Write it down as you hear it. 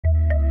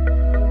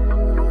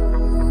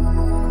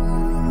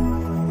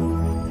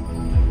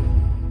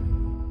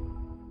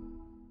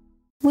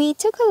We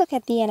took a look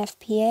at the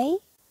NFPA,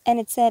 and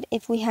it said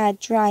if we had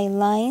dry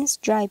lines,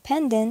 dry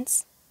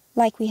pendants,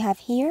 like we have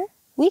here,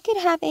 we could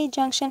have a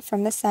junction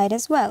from the side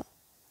as well.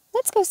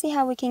 Let's go see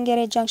how we can get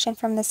a junction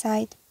from the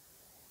side.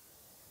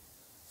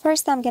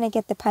 First, I'm going to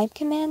get the pipe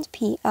command,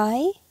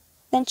 PI,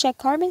 then check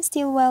carbon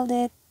steel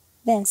welded,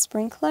 then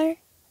sprinkler,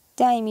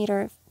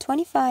 diameter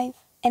 25,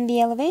 and the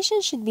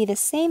elevation should be the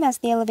same as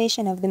the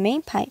elevation of the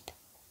main pipe.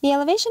 The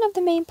elevation of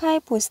the main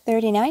pipe was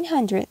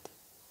 3900.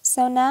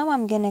 So now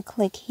I'm going to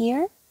click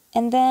here,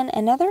 and then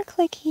another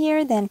click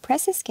here, then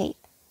press escape.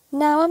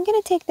 Now I'm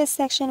going to take this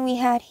section we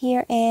had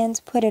here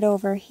and put it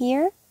over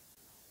here.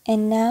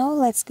 And now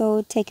let's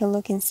go take a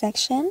look in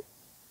section.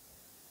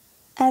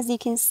 As you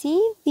can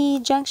see, the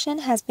junction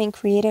has been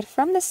created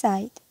from the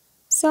side.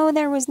 So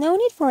there was no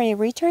need for a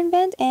return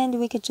bend, and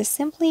we could just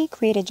simply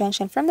create a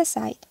junction from the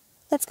side.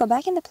 Let's go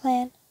back in the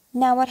plan.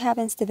 Now what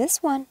happens to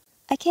this one?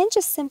 I can't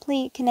just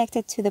simply connect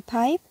it to the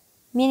pipe,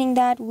 meaning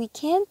that we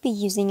can't be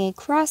using a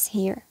cross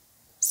here.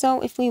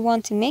 So if we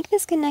want to make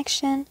this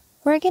connection,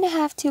 we're going to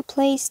have to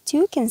place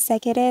 2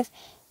 consecutive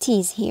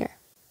T's here.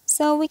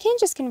 So we can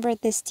just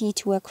convert this T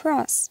to a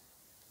cross.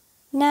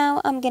 Now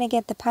I'm going to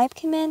get the pipe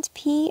command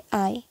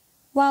PI.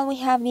 While we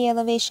have the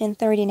elevation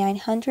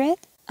 3900,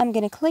 I'm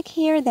going to click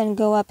here, then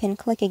go up and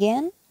click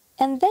again,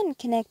 and then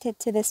connect it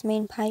to this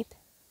main pipe.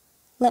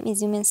 Let me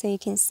zoom in so you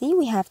can see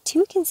we have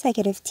 2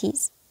 consecutive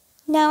T's.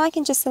 Now I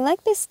can just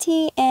select this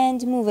T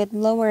and move it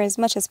lower as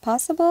much as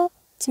possible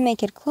to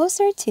make it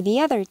closer to the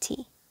other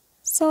T.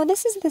 So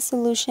this is the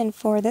solution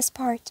for this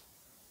part.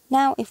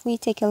 Now if we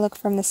take a look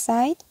from the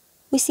side,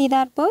 we see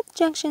that both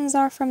junctions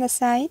are from the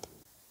side.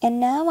 And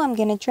now I'm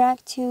going to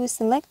drag to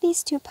select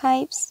these 2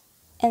 pipes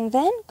and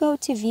then go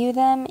to view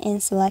them in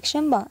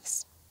selection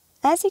box.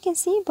 As you can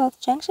see,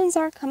 both junctions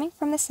are coming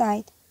from the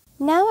side.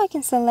 Now I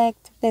can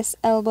select this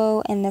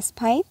elbow and this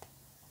pipe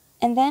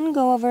and then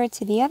go over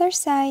to the other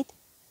side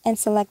and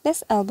select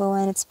this elbow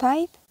and its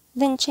pipe,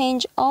 then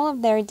change all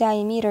of their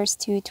diameters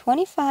to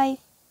 25,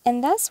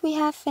 and thus we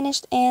have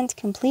finished and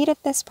completed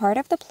this part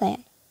of the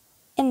plan.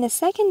 In the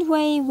second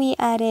way, we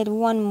added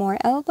 1 more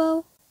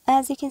elbow.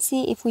 As you can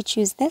see, if we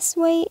choose this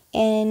way,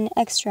 an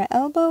extra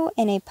elbow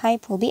and a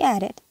pipe will be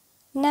added.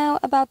 Now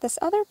about this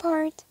other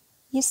part,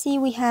 you see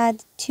we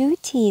had 2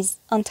 T's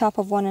on top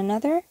of one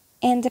another,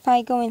 and if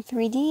I go in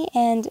 3D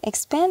and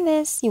expand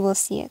this, you will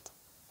see it.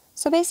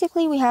 So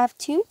basically we have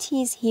 2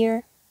 T's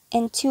here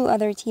and 2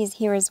 other T's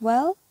here as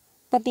well,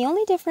 but the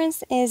only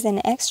difference is an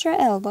extra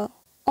elbow.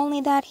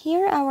 Only that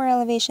here our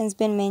elevation's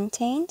been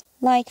maintained.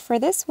 Like for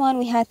this one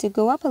we had to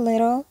go up a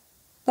little,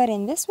 but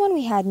in this one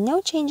we had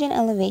no change in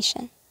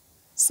elevation.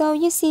 So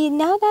you see,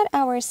 now that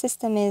our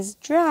system is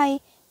dry,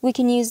 we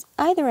can use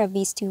either of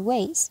these 2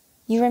 ways.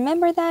 You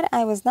remember that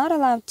I was not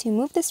allowed to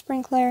move the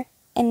sprinkler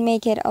and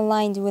make it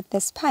aligned with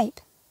this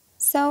pipe.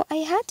 So I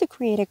had to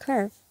create a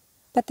curve.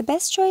 But the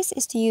best choice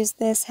is to use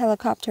this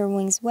helicopter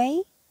wings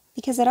way,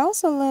 because it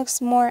also looks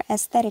more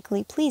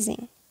aesthetically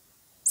pleasing.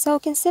 So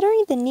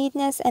considering the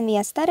neatness and the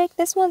aesthetic,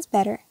 this one's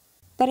better.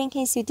 But in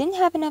case you didn't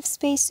have enough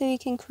space so you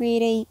can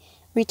create a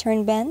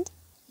return bend,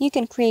 you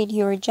can create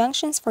your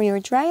junctions for your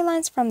dry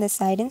lines from the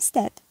side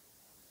instead.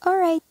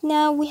 Alright,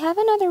 now we have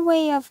another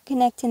way of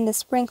connecting the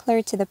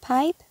sprinkler to the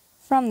pipe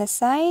from the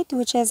side,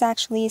 which is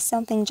actually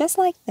something just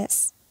like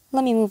this.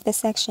 Let me move the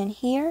section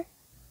here,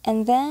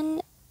 and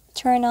then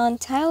turn on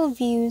tile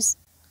views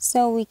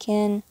so we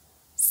can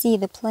see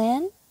the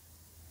plan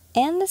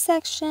and the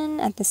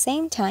section at the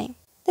same time.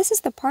 This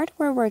is the part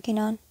we're working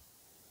on.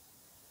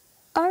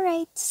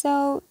 Alright,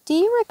 so do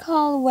you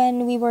recall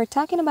when we were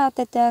talking about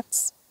the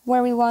ducts,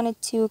 where we wanted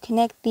to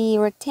connect the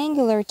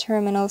rectangular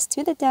terminals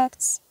to the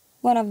ducts?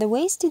 One of the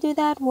ways to do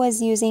that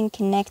was using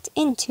connect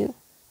into.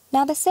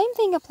 Now the same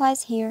thing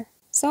applies here.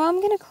 So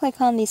I'm going to click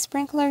on the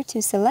sprinkler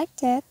to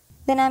select it.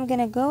 Then I'm going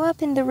to go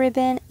up in the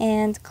ribbon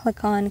and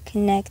click on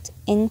connect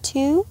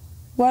into.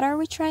 What are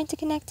we trying to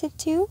connect it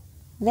to?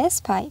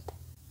 This pipe.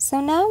 So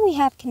now we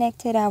have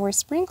connected our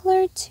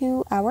sprinkler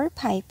to our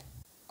pipe.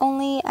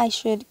 Only I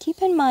should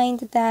keep in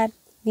mind that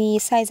the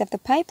size of the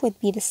pipe would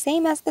be the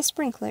same as the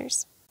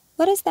sprinklers.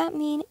 What does that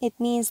mean? It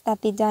means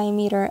that the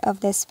diameter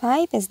of this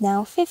pipe is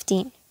now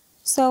 15.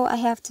 So I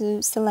have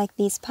to select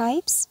these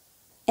pipes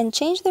and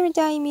change their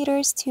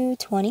diameters to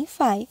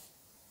 25.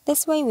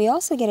 This way we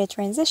also get a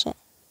transition.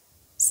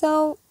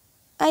 So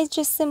I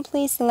just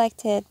simply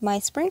selected my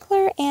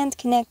sprinkler and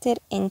connected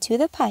into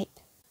the pipe.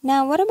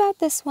 Now what about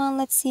this one?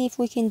 Let's see if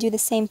we can do the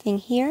same thing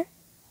here.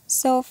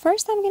 So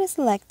first I'm going to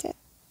select it,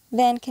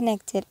 then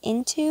connect it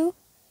into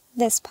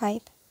this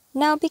pipe.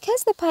 Now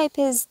because the pipe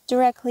is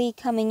directly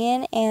coming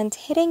in and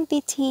hitting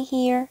the T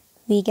here,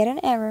 we get an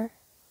error.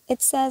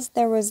 It says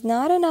there was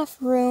not enough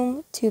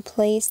room to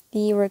place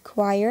the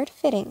required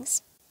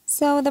fittings.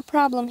 So the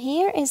problem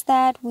here is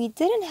that we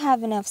didn't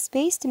have enough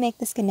space to make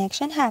this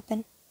connection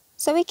happen.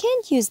 So we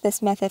can't use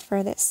this method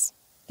for this.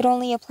 It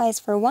only applies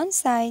for one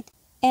side,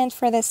 and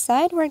for this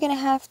side we're going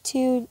to have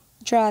to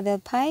draw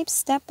the pipe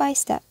step by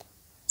step.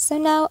 So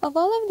now of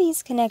all of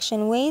these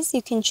connection ways,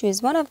 you can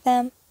choose one of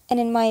them And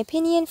in my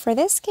opinion, for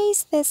this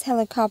case, this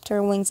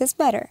helicopter wings is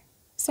better.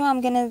 So I'm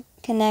gonna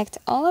connect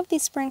all of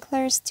these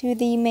sprinklers to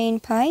the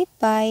main pipe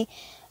by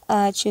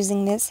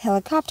choosing this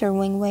helicopter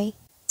wing way.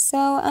 So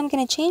I'm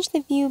gonna change the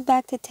view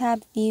back to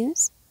tab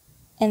views,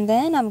 and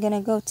then I'm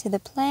gonna go to the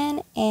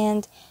plan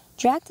and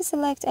drag to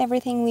select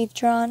everything we've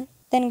drawn,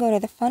 then go to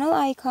the funnel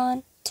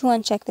icon to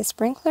uncheck the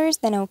sprinklers,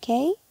 then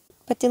OK,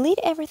 but delete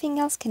everything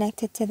else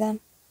connected to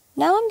them.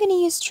 Now I'm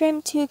gonna use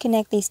trim to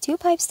connect these two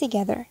pipes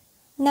together.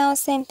 Now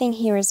same thing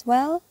here as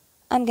well.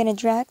 I'm gonna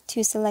drag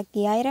to select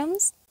the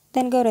items,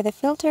 then go to the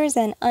filters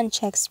and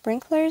uncheck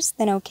sprinklers,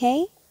 then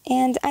OK.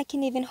 And I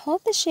can even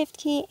hold the shift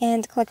key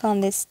and click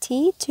on this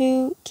T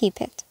to keep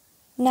it.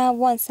 Now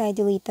once I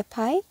delete the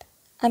pipe,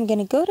 I'm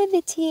gonna go to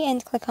the T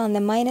and click on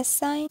the minus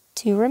sign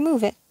to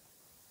remove it.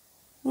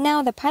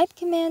 Now the pipe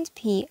command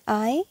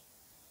PI.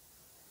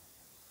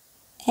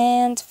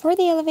 And for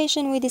the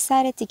elevation, we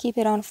decided to keep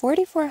it on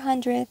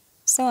 4400.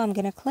 So I'm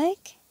gonna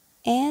click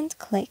and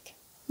click.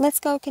 Let's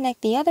go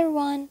connect the other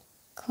one.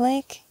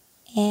 Click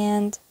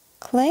and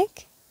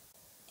click.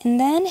 And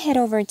then head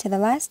over to the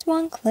last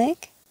one,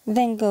 click.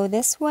 Then go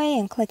this way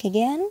and click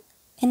again.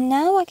 And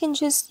now I can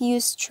just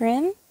use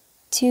trim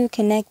to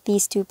connect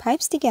these two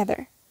pipes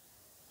together.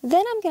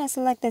 Then I'm going to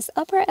select this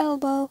upper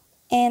elbow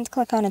and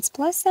click on its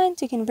plus sign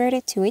to convert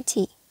it to a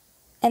T.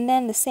 And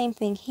then the same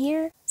thing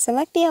here,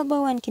 select the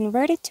elbow and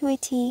convert it to a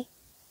T.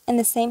 And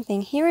the same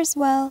thing here as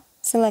well,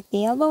 select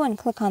the elbow and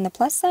click on the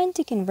plus sign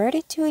to convert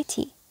it to a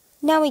T.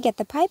 Now we get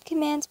the pipe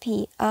command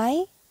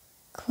PI,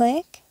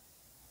 click,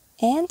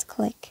 and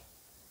click.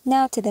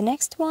 Now to the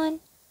next one,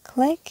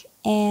 click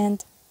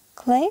and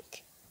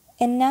click.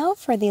 And now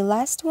for the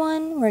last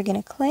one, we're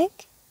going to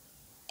click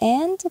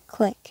and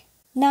click.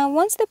 Now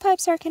once the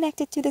pipes are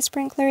connected to the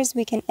sprinklers,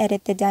 we can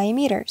edit the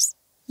diameters.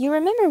 You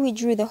remember we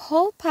drew the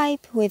whole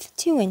pipe with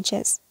 2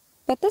 inches,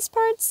 but this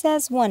part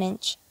says 1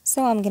 inch.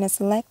 So I'm going to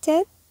select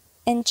it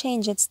and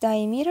change its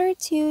diameter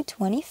to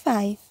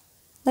 25.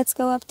 Let's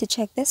go up to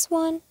check this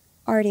one.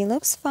 Already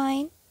looks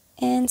fine,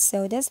 and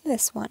so does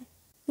this one.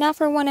 Now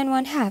for 1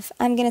 1/2,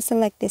 I'm going to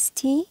select this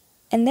T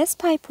and this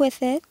pipe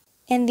with it,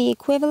 and the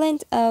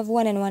equivalent of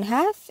 1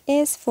 1/2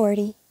 is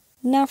 40.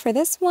 Now for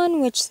this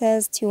one, which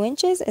says 2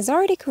 inches, is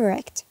already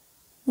correct.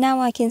 Now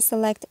I can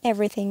select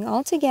everything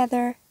all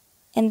together,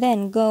 and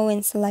then go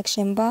in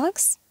selection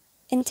box,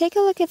 and take a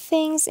look at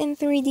things in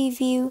 3D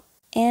view,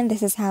 and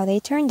this is how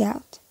they turned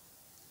out.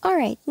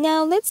 Alright,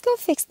 now let's go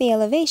fix the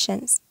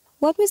elevations.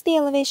 What was the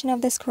elevation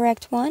of this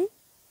correct one?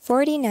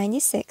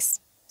 4096.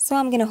 So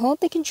I'm going to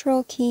hold the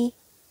control key,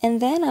 and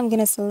then I'm going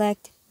to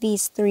select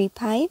these 3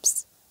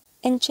 pipes,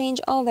 and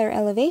change all their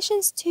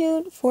elevations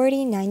to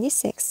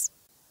 4096.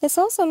 This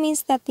also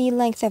means that the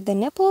length of the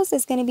nipples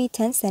is going to be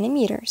 10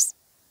 centimeters.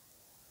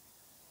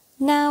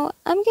 Now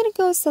I'm going to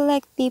go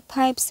select the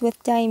pipes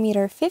with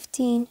diameter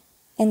 15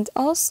 and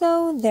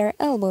also their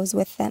elbows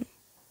with them.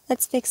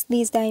 Let's fix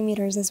these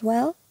diameters as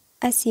well.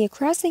 I see a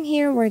crossing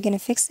here, we're going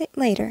to fix it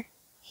later.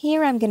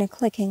 Here I'm going to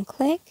click and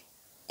click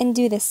and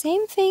do the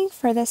same thing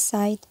for this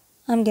side.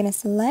 I'm going to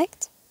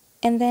select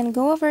and then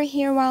go over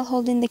here while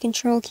holding the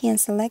control key and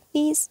select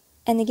these.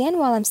 And again,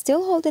 while I'm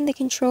still holding the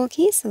control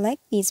key, select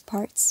these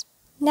parts.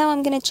 Now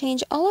I'm going to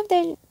change all of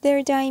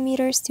their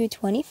diameters to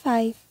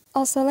 25.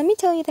 Also, let me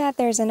tell you that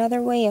there's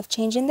another way of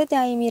changing the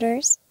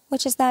diameters,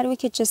 which is that we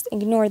could just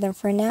ignore them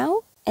for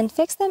now and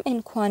fix them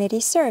in quantity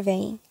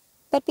surveying.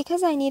 But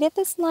because I needed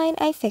this line,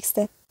 I fixed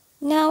it.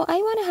 Now I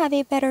want to have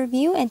a better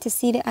view and to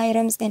see the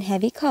items in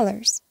heavy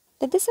colors.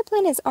 The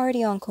discipline is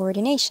already on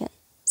coordination.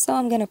 So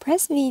I'm going to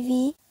press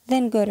VV,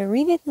 then go to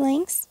Revit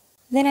Links.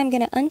 Then I'm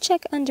going to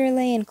uncheck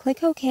Underlay and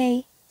click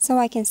OK so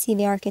I can see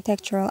the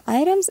architectural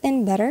items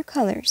in better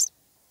colors.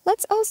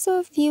 Let's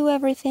also view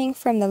everything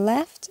from the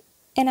left,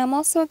 and I'm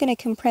also going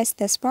to compress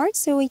this part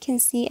so we can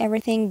see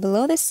everything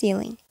below the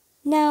ceiling.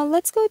 Now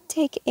let's go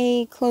take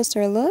a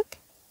closer look.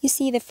 You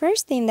see, the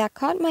first thing that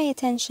caught my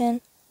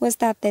attention was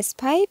that this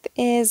pipe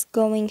is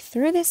going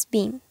through this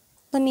beam.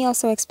 Let me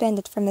also expand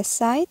it from this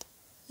side.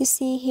 You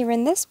see here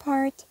in this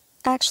part,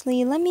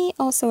 actually let me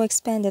also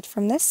expand it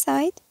from this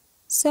side.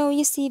 So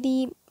you see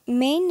the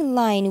main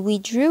line we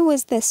drew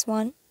was this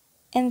one,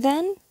 and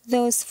then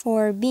those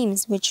 4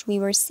 beams which we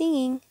were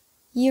seeing,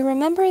 you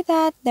remember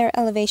that their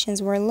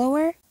elevations were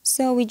lower,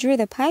 so we drew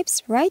the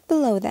pipes right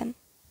below them.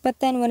 But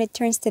then when it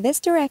turns to this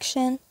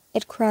direction,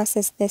 it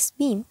crosses this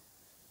beam.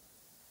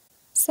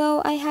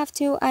 So I have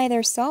to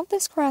either solve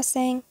this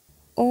crossing,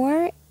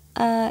 or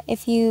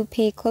if you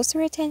pay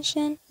closer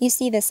attention, you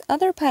see this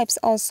other pipe's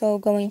also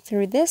going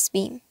through this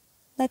beam.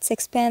 Let's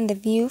expand the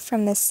view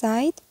from this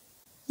side.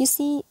 You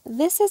see,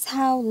 this is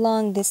how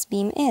long this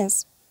beam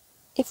is.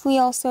 If we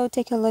also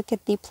take a look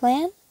at the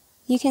plan,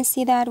 you can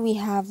see that we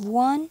have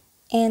 1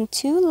 and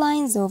 2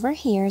 lines over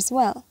here as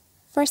well.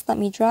 First, let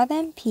me draw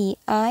them.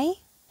 PI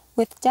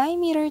with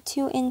diameter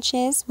 2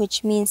 inches,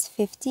 which means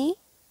 50,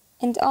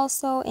 and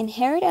also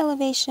inherit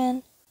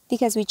elevation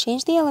because we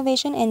changed the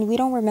elevation and we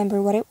don't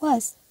remember what it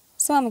was.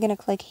 So I'm going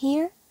to click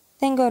here,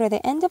 then go to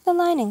the end of the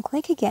line and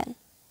click again.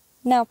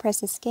 Now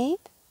press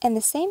escape, and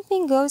the same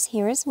thing goes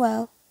here as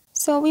well.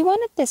 So we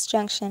wanted this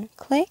junction.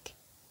 Click,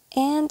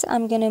 and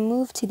I'm gonna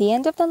move to the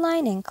end of the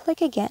line and click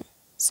again.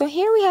 So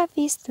here we have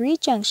these three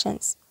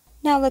junctions.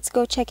 Now let's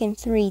go check in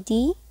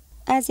 3D.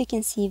 As you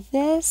can see,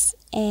 this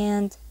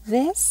and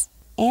this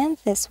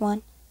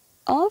one.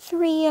 All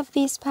three of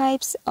these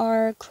pipes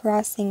are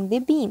crossing the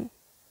beam.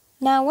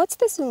 Now what's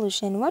the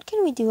solution? What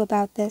can we do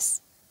about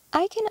this?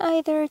 I can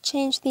either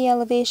change the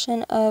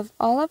elevation of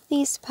all of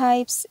these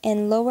pipes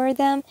and lower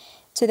them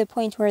to the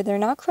point where they're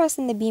not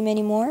crossing the beam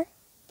anymore.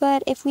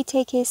 But if we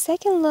take a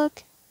second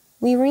look,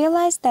 we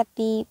realize that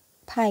the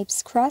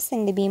pipes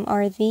crossing the beam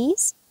are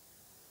these.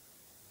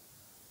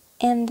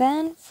 And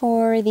then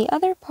for the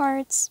other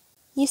parts,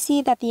 you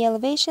see that the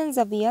elevations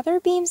of the other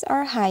beams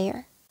are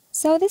higher.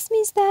 So this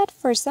means that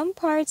for some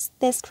parts,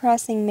 this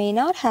crossing may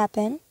not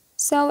happen.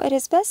 So it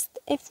is best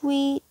if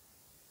we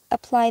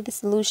apply the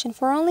solution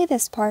for only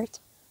this part,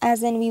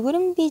 as in we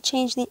wouldn't be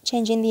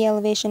changing the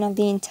elevation of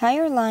the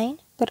entire line,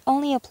 but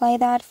only apply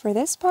that for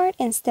this part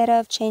instead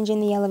of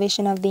changing the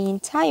elevation of the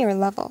entire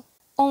level.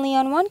 Only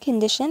on one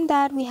condition,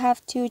 that we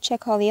have to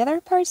check all the other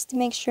parts to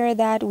make sure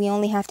that we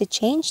only have to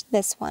change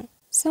this one.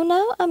 So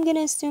now I'm going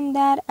to assume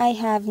that I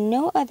have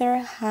no other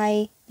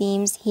high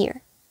beams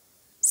here.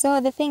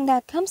 So the thing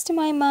that comes to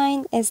my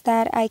mind is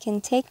that I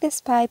can take this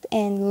pipe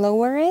and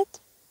lower it,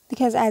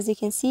 because as you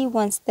can see,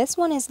 once this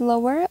one is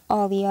lower,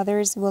 all the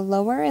others will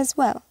lower as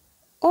well.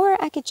 Or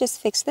I could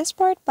just fix this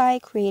part by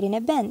creating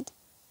a bend.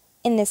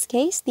 In this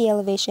case, the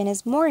elevation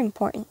is more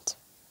important.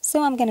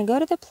 So I'm going to go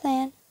to the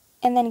plan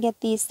and then get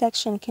the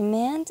section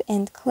command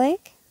and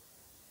click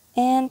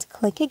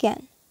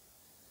again.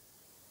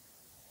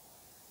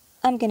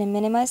 I'm going to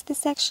minimize the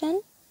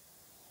section,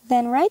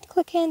 then right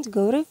click and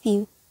go to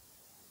view.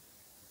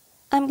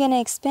 I'm going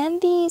to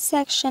expand the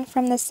section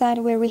from the side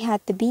where we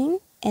had the beam,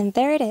 and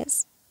there it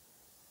is.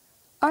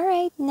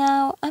 Alright,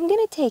 now I'm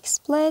going to take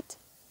split,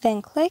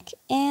 then click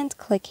and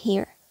click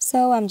here.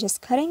 So I'm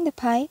just cutting the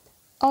pipe.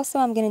 Also,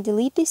 I'm going to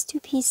delete these two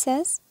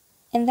pieces,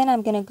 and then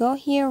I'm going to go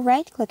here,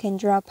 right click and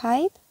draw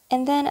pipe,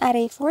 and then at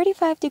a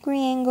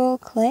 45-degree angle,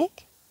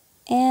 click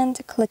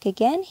and click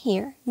again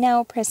here.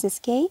 Now press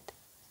escape.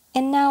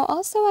 And now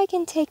also I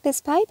can take this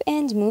pipe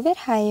and move it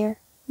higher.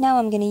 Now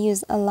I'm going to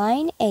use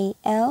align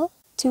AL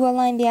to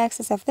align the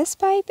axis of this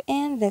pipe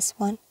and this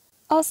one.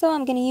 Also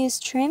I'm going to use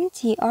trim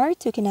TR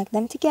to connect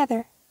them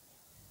together.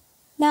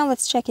 Now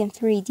let's check in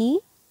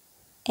 3D,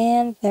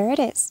 and there it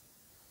is.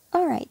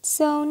 Alright,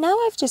 so now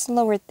I've just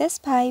lowered this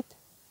pipe,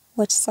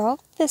 which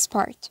solved this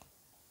part.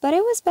 But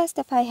it was best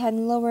if I had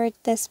lowered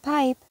this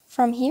pipe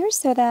from here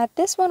so that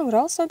this one would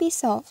also be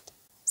solved.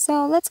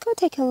 So let's go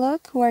take a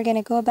look. We're going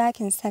to go back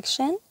in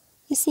section.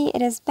 You see,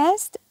 it is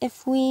best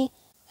if we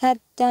had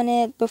done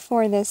it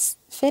before this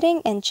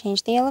fitting and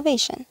change the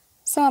elevation.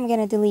 So I'm going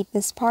to delete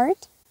this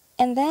part,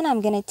 and then I'm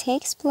going to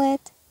take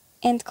split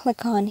and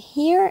click on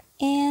here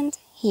and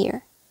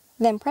here.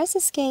 Then press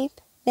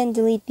escape, then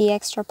delete the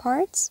extra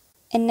parts.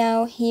 And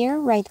now here,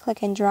 right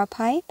click and draw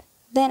pipe.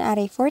 Then at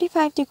a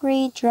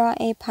 45-degree, draw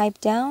a pipe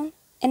down.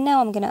 And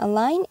now I'm going to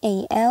align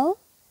AL.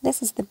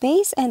 This is the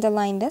base, and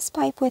align this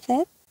pipe with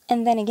it.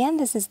 And then again,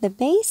 this is the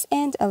base,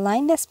 and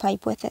align this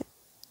pipe with it.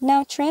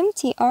 Now trim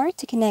TR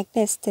to connect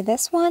this to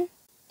this one,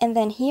 and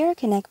then here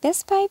connect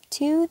this pipe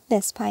to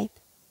this pipe.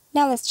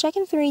 Now let's check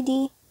in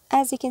 3D.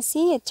 As you can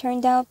see, it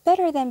turned out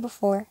better than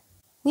before.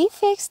 We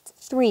fixed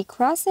 3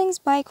 crossings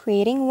by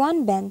creating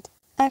 1 bend.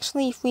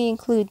 Actually, if we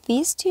include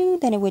these 2,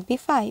 then it would be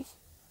 5.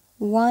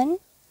 1,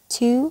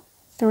 2,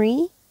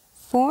 3,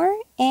 4,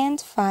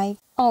 and 5,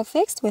 all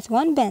fixed with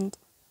 1 bend.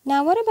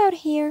 Now what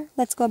about here?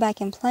 Let's go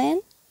back in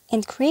plan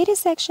and create a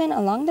section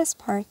along this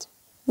part.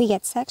 We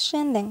get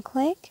section, then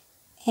click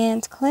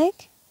and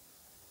click.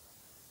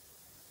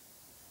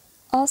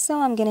 Also,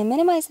 I'm going to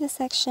minimize the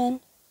section,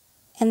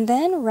 and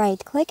then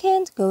right click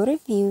and go to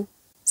view.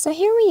 So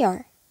here we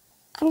are.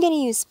 I'm going to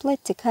use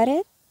split to cut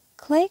it,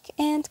 click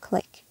and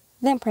click.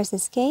 Then press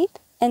escape,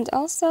 and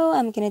also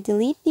I'm going to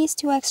delete these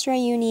 2 extra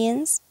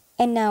unions.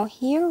 And now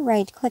here,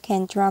 right click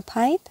and draw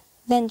pipe,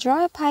 then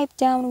draw a pipe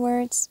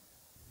downwards,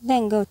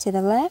 then go to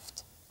the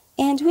left,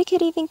 and we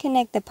could even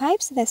connect the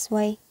pipes this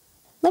way.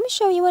 Let me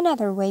show you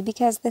another way,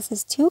 because this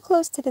is too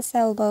close to this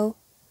elbow.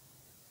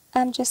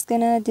 I'm just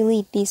gonna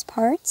delete these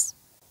parts.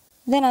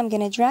 Then I'm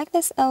gonna drag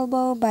this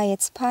elbow by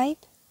its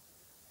pipe.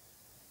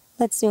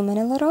 Let's zoom in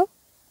a little.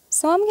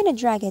 So I'm gonna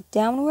drag it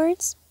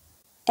downwards,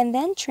 and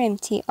then trim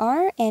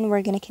TR, and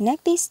we're gonna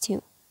connect these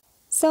 2.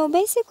 So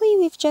basically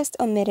we've just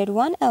omitted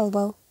 1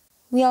 elbow.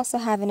 We also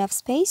have enough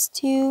space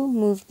to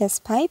move this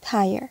pipe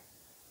higher.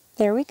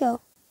 There we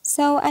go.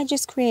 So I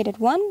just created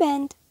 1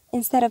 bend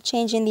instead of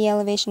changing the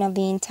elevation of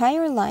the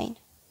entire line.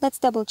 Let's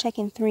double check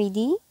in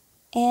 3D,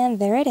 and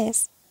there it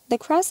is. The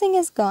crossing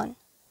is gone.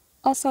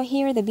 Also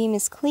here the beam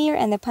is clear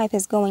and the pipe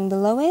is going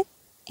below it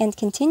and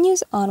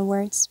continues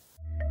onwards.